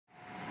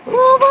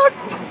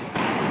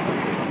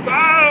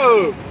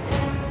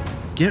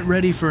Get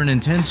ready for an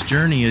intense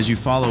journey as you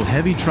follow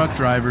heavy truck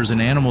drivers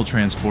and animal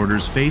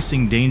transporters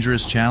facing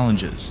dangerous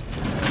challenges.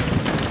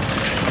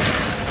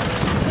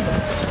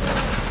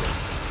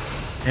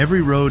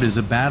 Every road is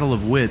a battle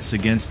of wits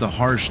against the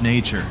harsh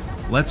nature.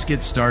 Let's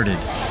get started.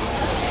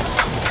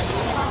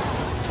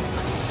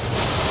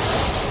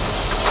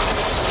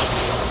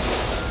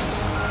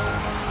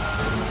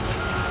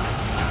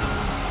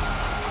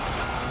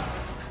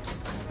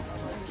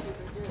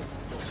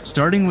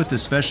 Starting with the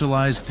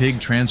specialized pig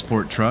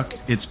transport truck,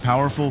 its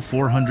powerful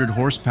 400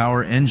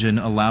 horsepower engine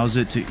allows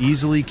it to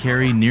easily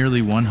carry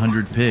nearly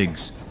 100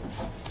 pigs.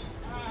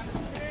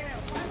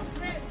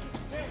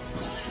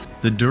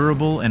 The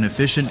durable and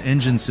efficient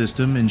engine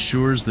system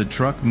ensures the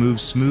truck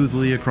moves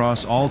smoothly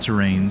across all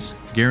terrains,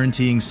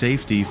 guaranteeing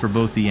safety for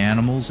both the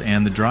animals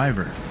and the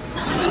driver.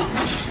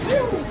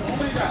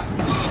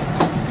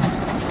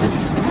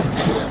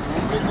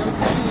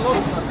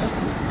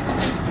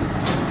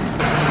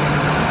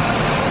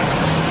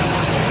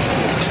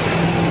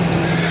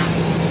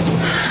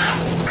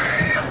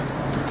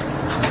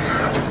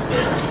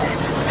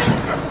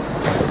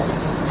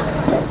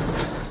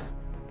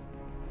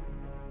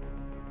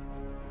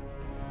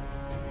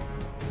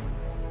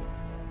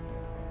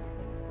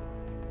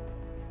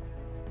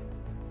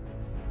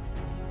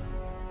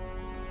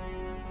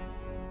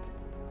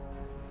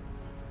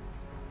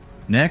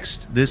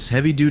 Next, this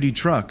heavy-duty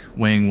truck,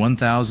 weighing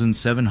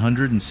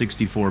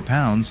 1,764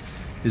 pounds,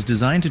 is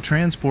designed to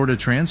transport a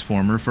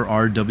transformer for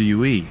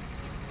RWE.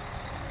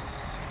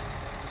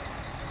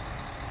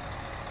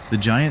 The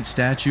giant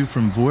statue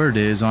from Voerde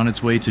is on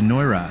its way to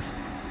Neurath.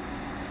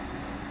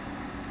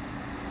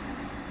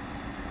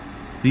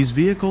 These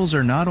vehicles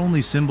are not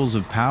only symbols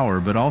of power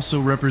but also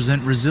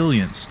represent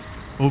resilience,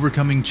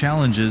 overcoming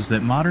challenges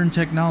that modern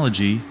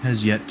technology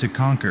has yet to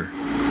conquer.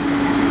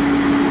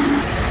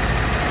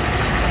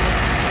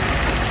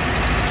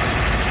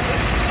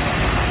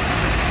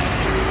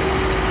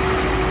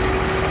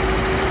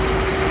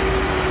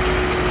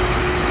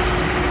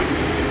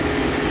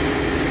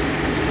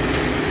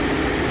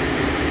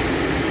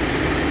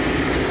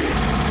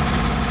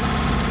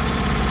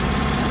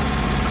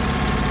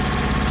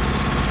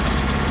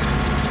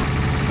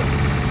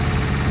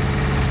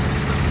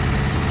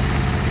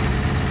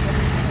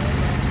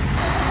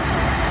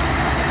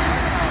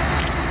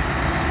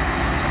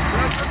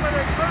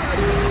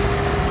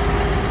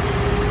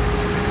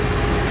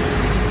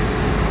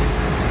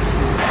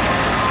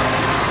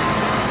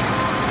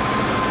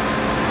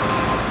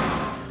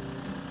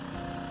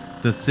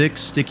 The thick,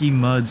 sticky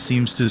mud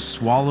seems to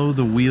swallow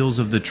the wheels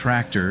of the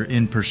tractor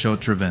in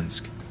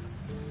Przotrevensk.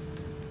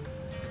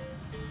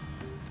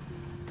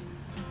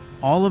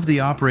 All of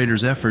the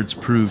operator's efforts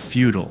prove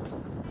futile.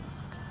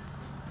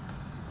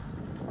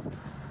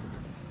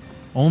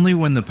 Only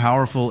when the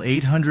powerful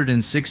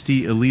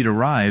 860 Elite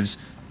arrives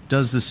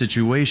does the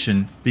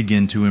situation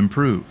begin to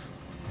improve.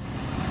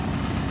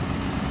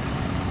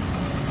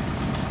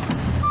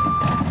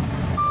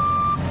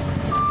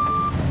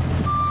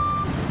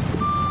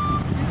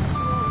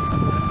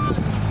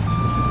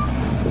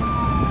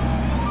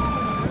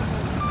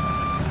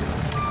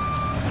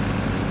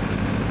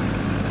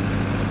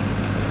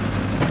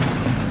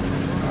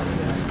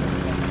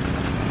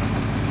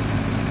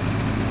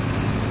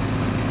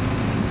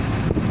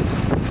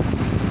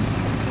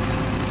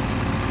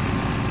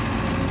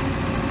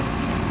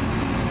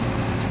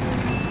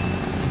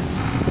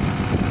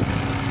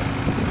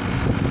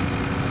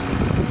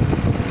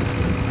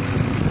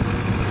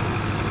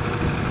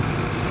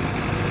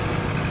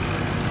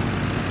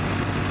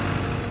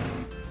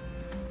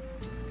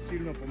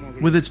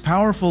 With its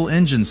powerful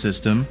engine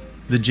system,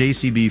 the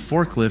JCB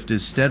forklift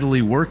is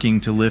steadily working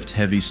to lift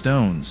heavy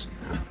stones.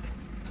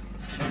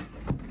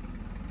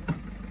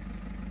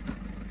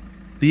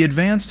 The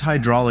advanced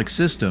hydraulic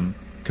system,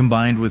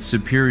 combined with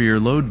superior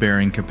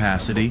load-bearing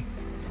capacity,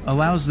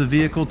 allows the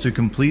vehicle to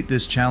complete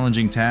this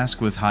challenging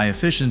task with high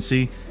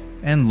efficiency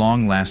and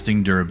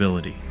long-lasting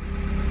durability.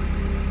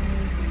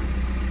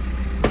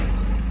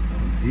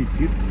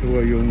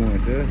 Твою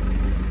мать, а?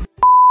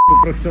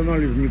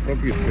 Профессионализм не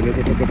пропишешь, или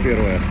это только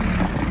первое?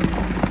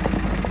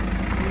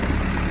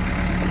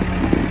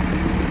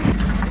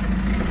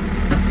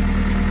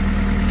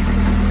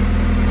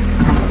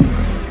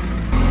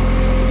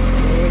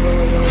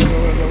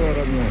 Давай,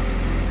 родной.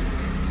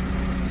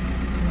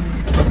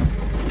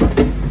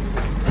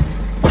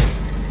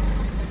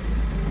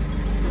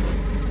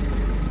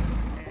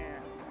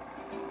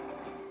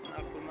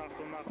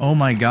 Oh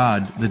my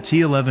god, the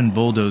T11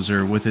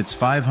 bulldozer with its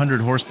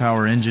 500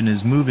 horsepower engine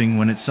is moving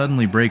when it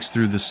suddenly breaks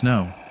through the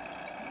snow.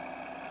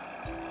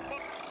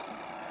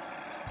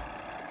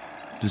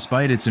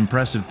 Despite its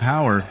impressive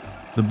power,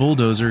 the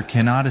bulldozer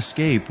cannot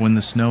escape when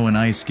the snow and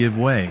ice give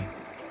way.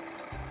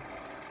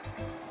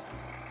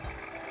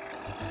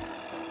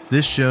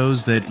 This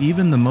shows that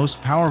even the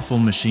most powerful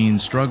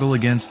machines struggle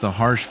against the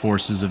harsh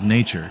forces of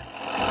nature.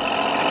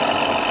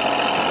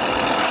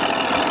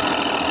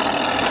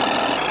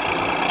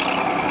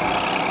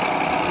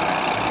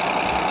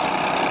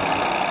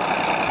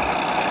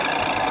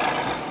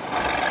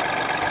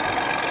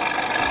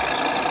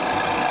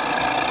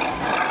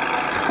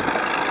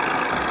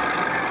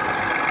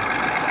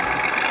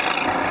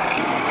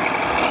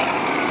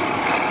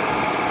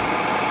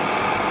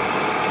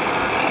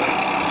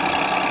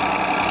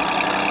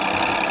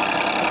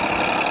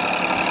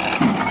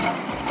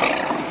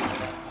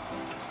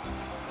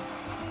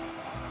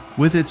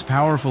 With its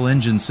powerful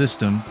engine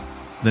system,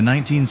 the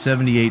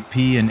 1978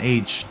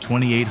 P&H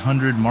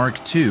 2800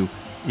 Mark II,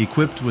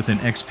 equipped with an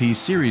XP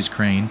series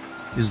crane,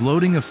 is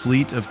loading a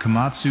fleet of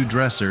Komatsu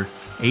Dresser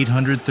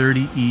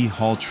 830E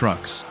haul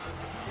trucks.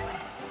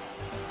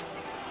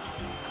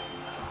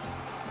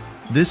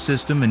 This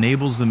system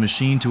enables the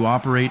machine to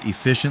operate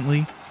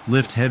efficiently,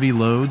 lift heavy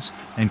loads,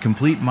 and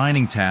complete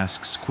mining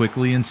tasks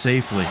quickly and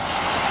safely.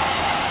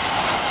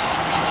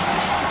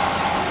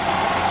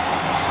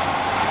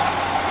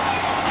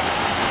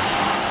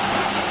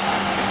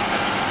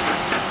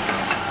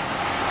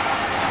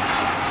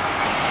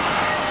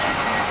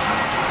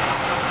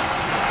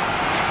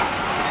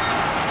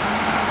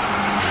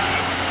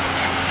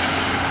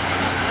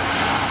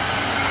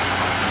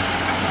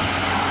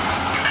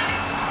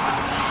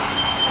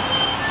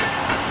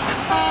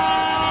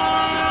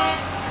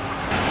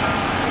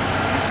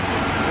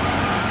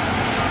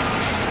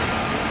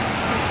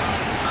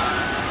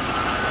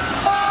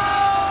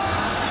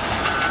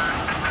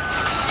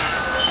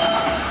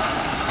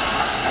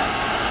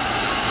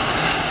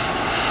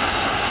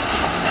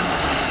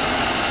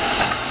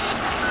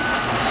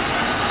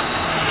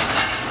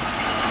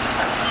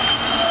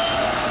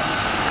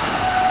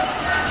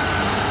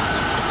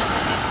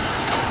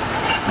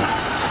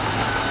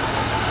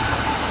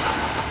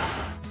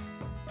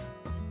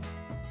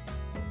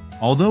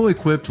 Although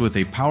equipped with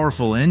a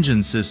powerful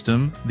engine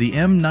system, the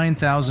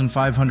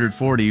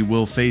M9540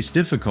 will face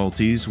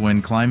difficulties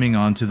when climbing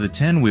onto the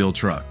 10-wheel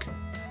truck.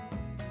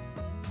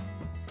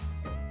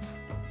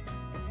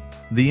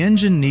 The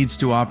engine needs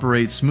to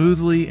operate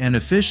smoothly and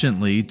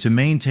efficiently to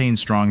maintain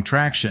strong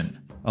traction,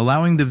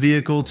 allowing the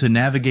vehicle to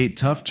navigate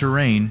tough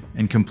terrain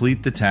and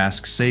complete the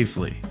task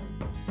safely.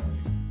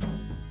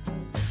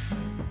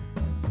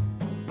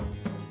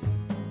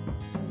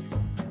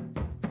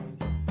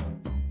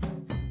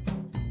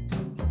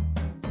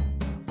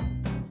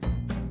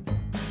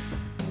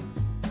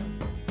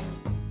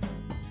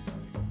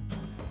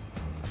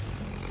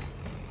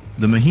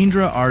 The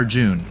Mahindra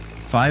Arjun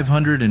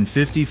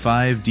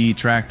 555D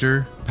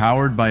tractor,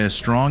 powered by a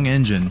strong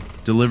engine,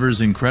 delivers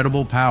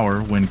incredible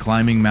power when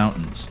climbing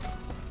mountains.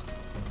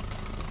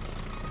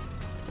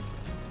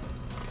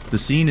 The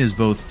scene is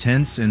both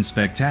tense and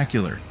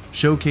spectacular,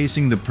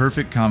 showcasing the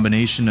perfect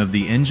combination of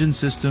the engine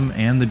system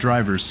and the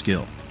driver's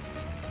skill.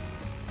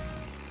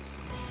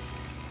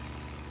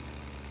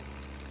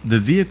 The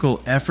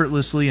vehicle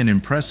effortlessly and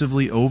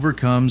impressively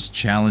overcomes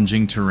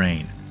challenging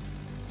terrain.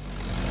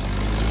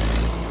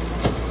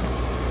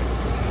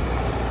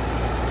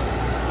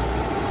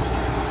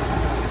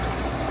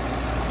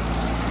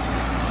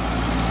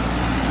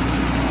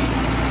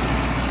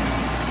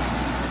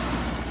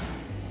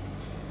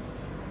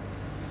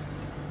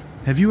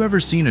 Have you ever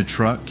seen a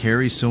truck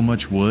carry so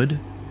much wood?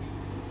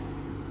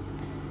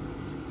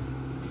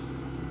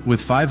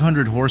 With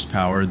 500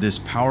 horsepower, this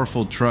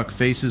powerful truck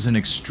faces an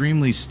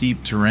extremely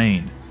steep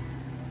terrain.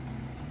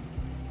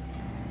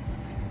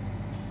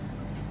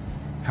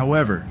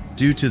 However,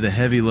 due to the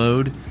heavy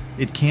load,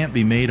 it can't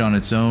be made on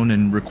its own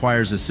and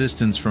requires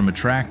assistance from a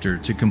tractor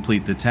to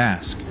complete the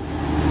task.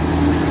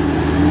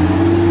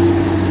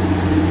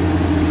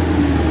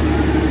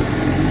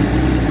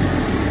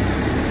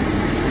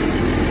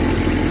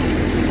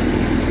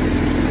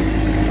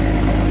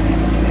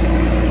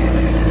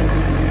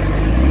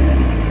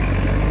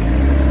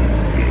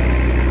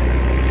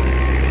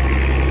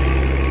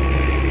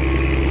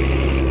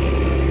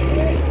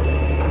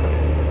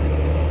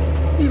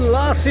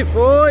 Se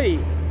foi!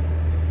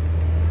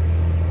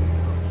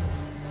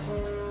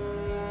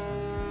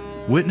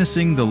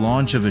 Witnessing the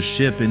launch of a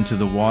ship into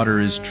the water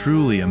is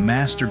truly a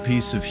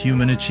masterpiece of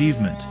human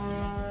achievement.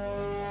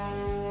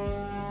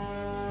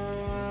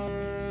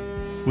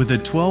 With a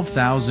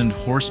 12,000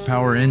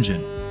 horsepower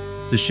engine,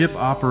 the ship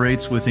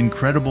operates with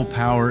incredible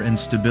power and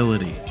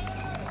stability.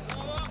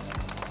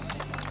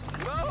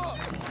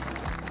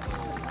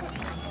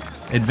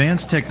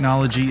 Advanced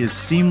technology is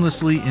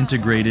seamlessly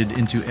integrated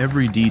into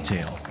every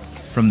detail,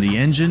 from the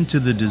engine to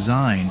the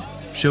design,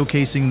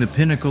 showcasing the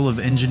pinnacle of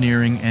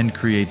engineering and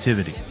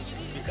creativity.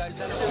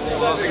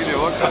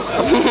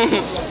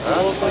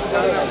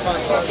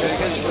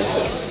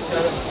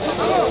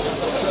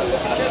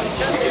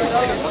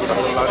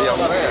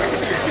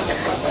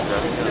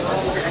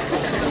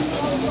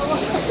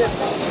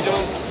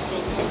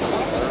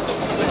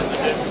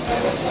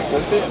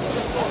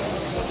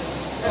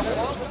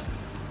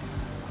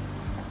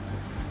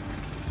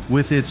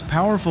 With its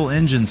powerful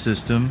engine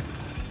system,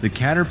 the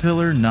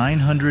Caterpillar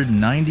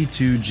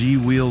 992G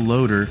wheel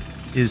loader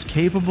is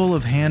capable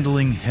of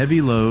handling heavy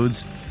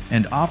loads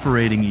and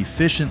operating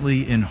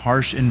efficiently in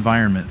harsh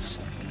environments.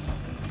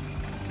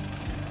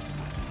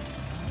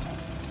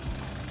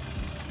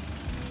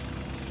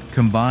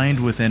 Combined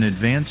with an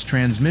advanced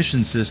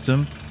transmission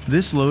system,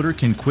 this loader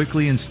can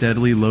quickly and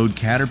steadily load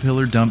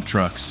Caterpillar dump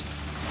trucks.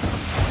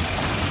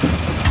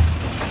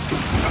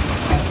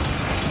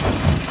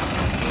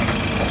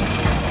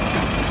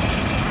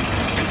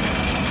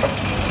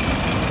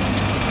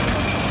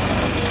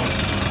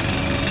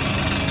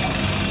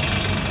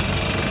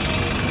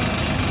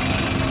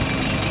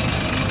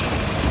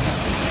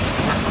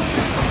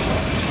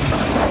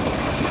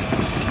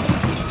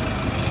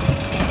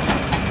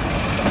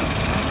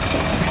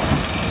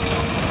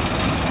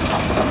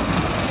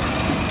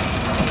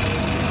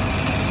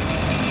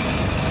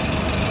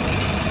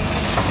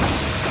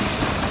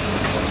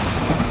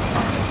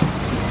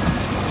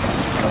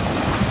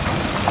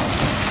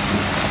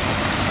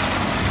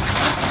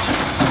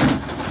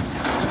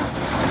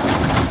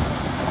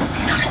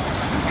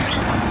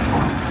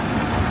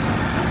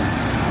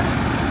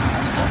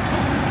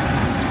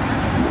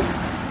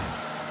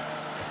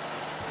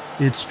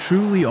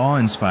 truly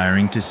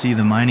awe-inspiring to see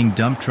the mining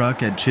dump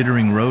truck at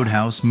Chittering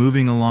Roadhouse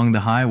moving along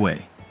the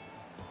highway.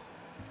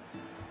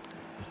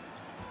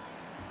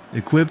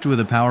 Equipped with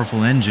a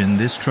powerful engine,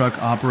 this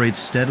truck operates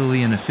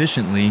steadily and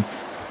efficiently,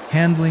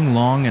 handling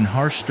long and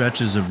harsh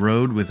stretches of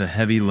road with a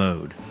heavy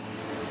load.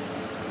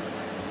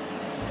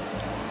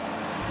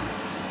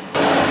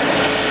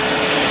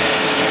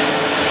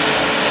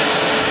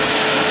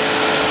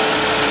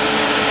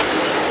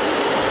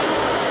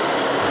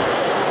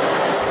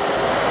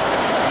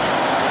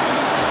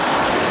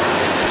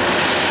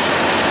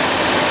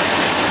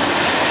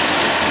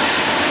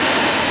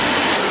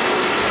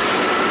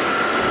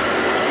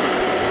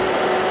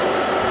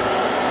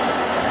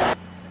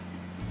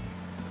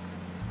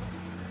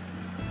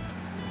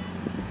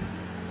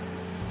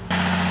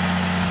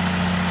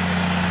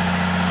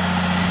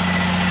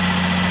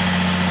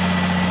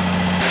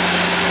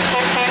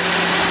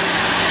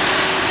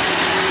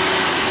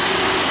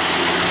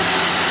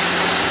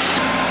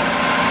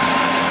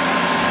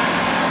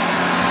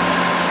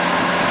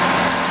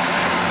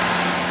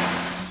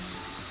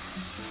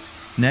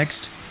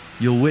 Next,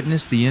 you'll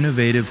witness the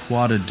innovative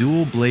Huada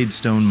dual blade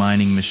stone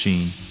mining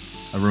machine,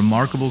 a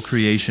remarkable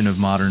creation of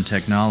modern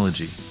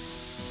technology.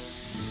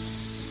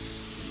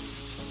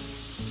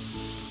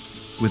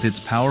 With its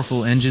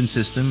powerful engine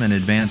system and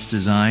advanced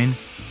design,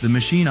 the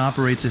machine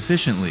operates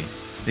efficiently,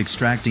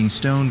 extracting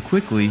stone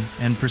quickly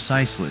and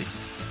precisely.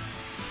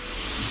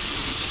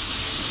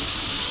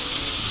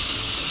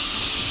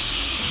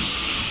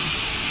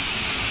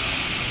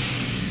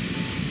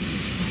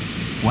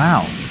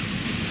 Wow!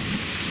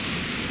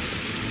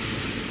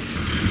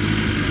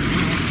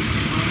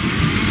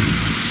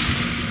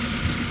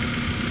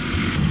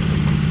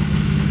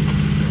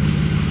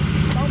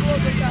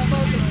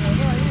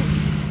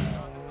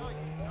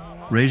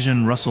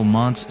 Rajan Russell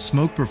Mont's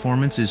smoke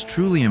performance is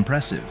truly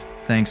impressive,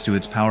 thanks to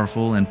its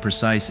powerful and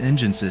precise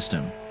engine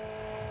system.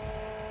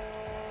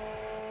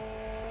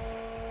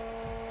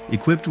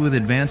 Equipped with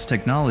advanced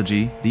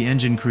technology, the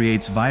engine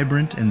creates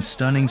vibrant and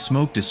stunning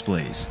smoke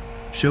displays,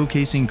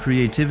 showcasing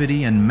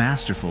creativity and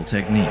masterful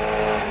technique.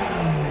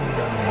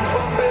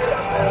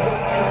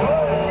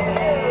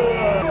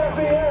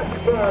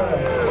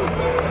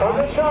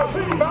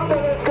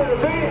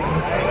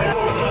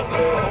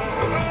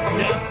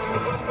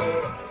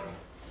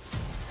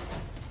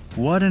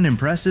 What an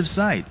impressive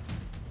sight!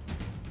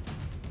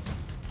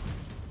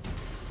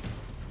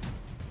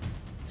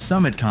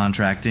 Summit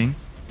Contracting,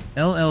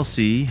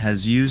 LLC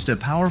has used a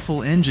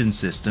powerful engine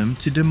system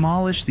to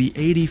demolish the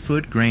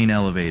 80-foot grain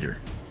elevator.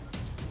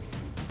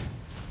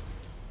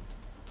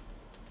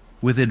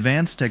 With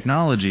advanced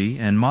technology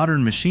and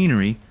modern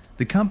machinery,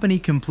 the company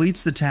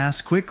completes the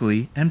task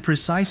quickly and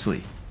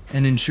precisely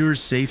and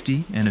ensures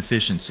safety and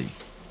efficiency.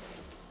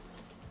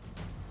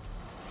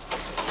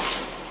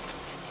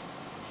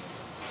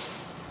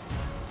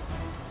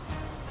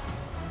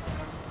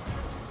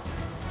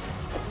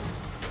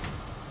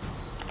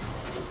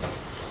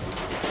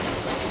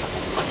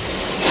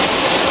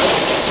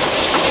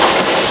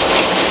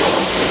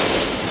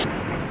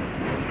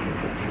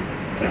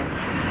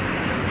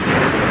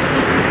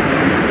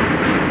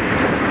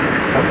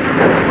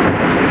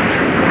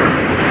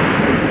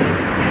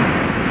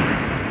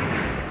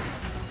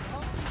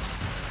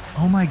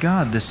 Oh my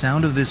God, the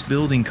sound of this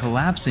building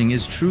collapsing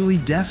is truly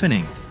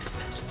deafening.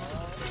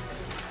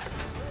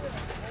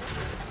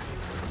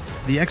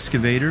 The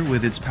excavator,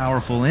 with its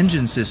powerful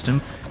engine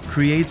system,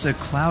 creates a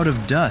cloud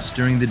of dust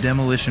during the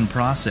demolition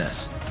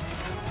process.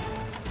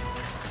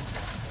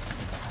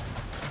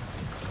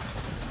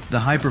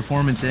 The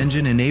high-performance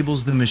engine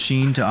enables the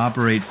machine to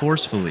operate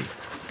forcefully,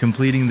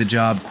 completing the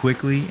job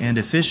quickly and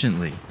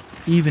efficiently,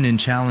 even in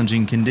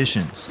challenging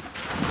conditions.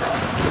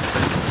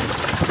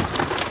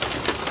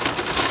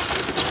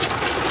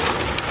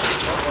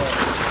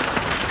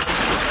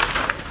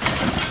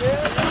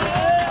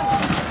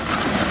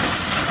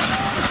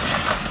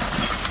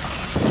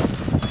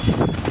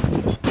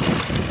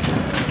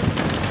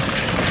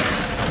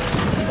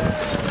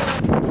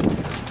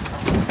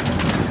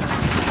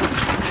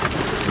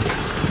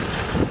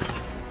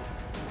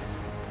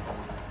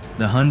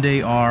 The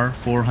Hyundai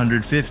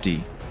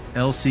R450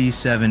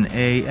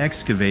 LC7A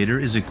excavator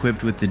is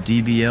equipped with the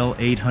DBL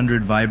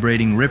 800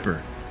 vibrating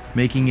ripper,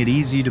 making it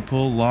easy to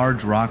pull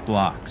large rock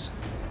blocks.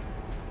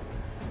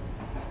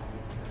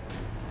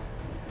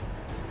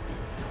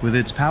 With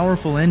its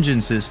powerful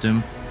engine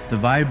system, the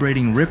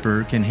vibrating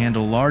ripper can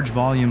handle large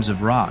volumes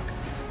of rock,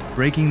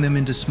 breaking them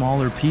into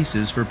smaller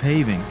pieces for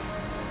paving,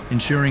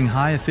 ensuring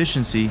high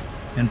efficiency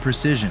and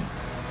precision.